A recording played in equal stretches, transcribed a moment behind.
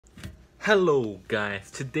Hello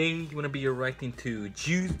guys, today we're gonna be reacting to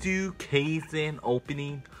Jujutsu Kaisen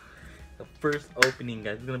opening. The first opening,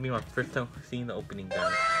 guys. It's gonna be my first time seeing the opening,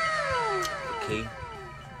 guys.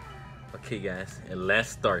 Okay guys, and let's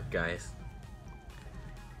start, guys.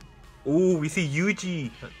 Ooh, we see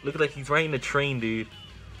Yuji. Look like he's riding a train, dude.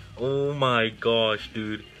 Oh my gosh,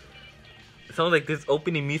 dude. It sounds like this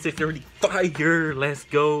opening music's already fire. Let's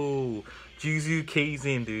go. Jujutsu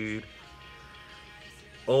Kaisen, dude.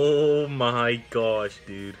 Oh my gosh,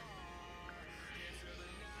 dude.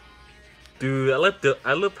 Dude, I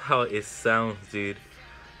love how it sounds, dude.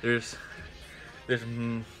 There's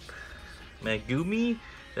Megumi.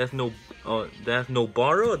 That's no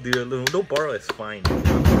Baro, dude. No Baro is fine.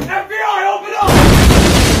 FBI, open up!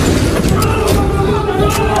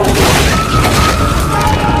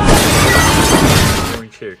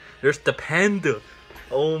 Orange hair. There's the panda.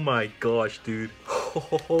 Oh my gosh, dude.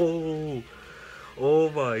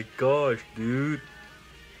 Oh my gosh, dude.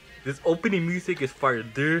 This opening music is fire.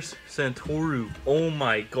 There's Santoru. Oh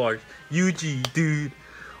my gosh. Yuji, dude.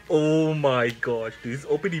 Oh my gosh, dude. This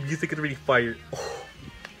opening music is really fire. Oh.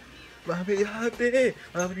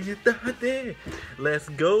 Let's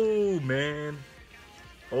go, man.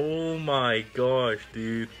 Oh my gosh,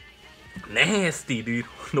 dude. Nasty, dude.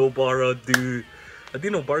 Nobara, dude. I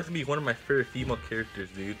think Nobara's gonna be one of my favorite female characters,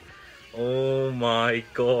 dude. Oh my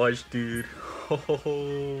gosh, dude.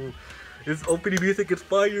 Oh, this opening music is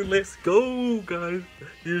fire. Let's go, guys.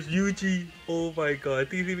 Here's Yuji. Oh my god. I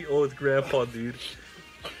think he's it's grandpa, dude.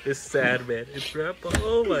 It's sad, man. It's grandpa.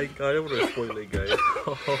 Oh my god. I don't want to spoil it, guys.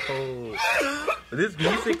 Oh. This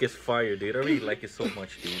music is fire, dude. I really like it so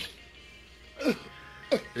much, dude.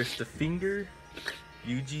 There's the finger.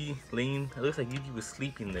 Yuji laying. It looks like Yuji was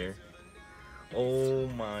sleeping there. Oh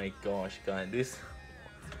my gosh, guys.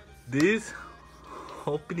 This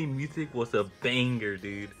opening music was a banger,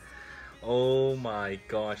 dude. Oh my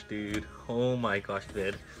gosh, dude. Oh my gosh,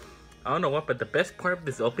 dude. I don't know what, but the best part of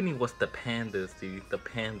this opening was the pandas, dude. The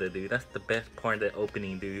panda, dude. That's the best part of the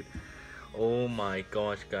opening, dude. Oh my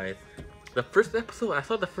gosh, guys. The first episode, I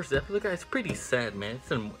saw the first episode, guys. It's pretty sad, man.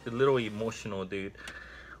 It's a little emotional, dude.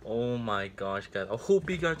 Oh my gosh, guys. I hope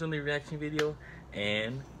you guys enjoyed the reaction video,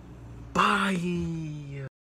 and bye.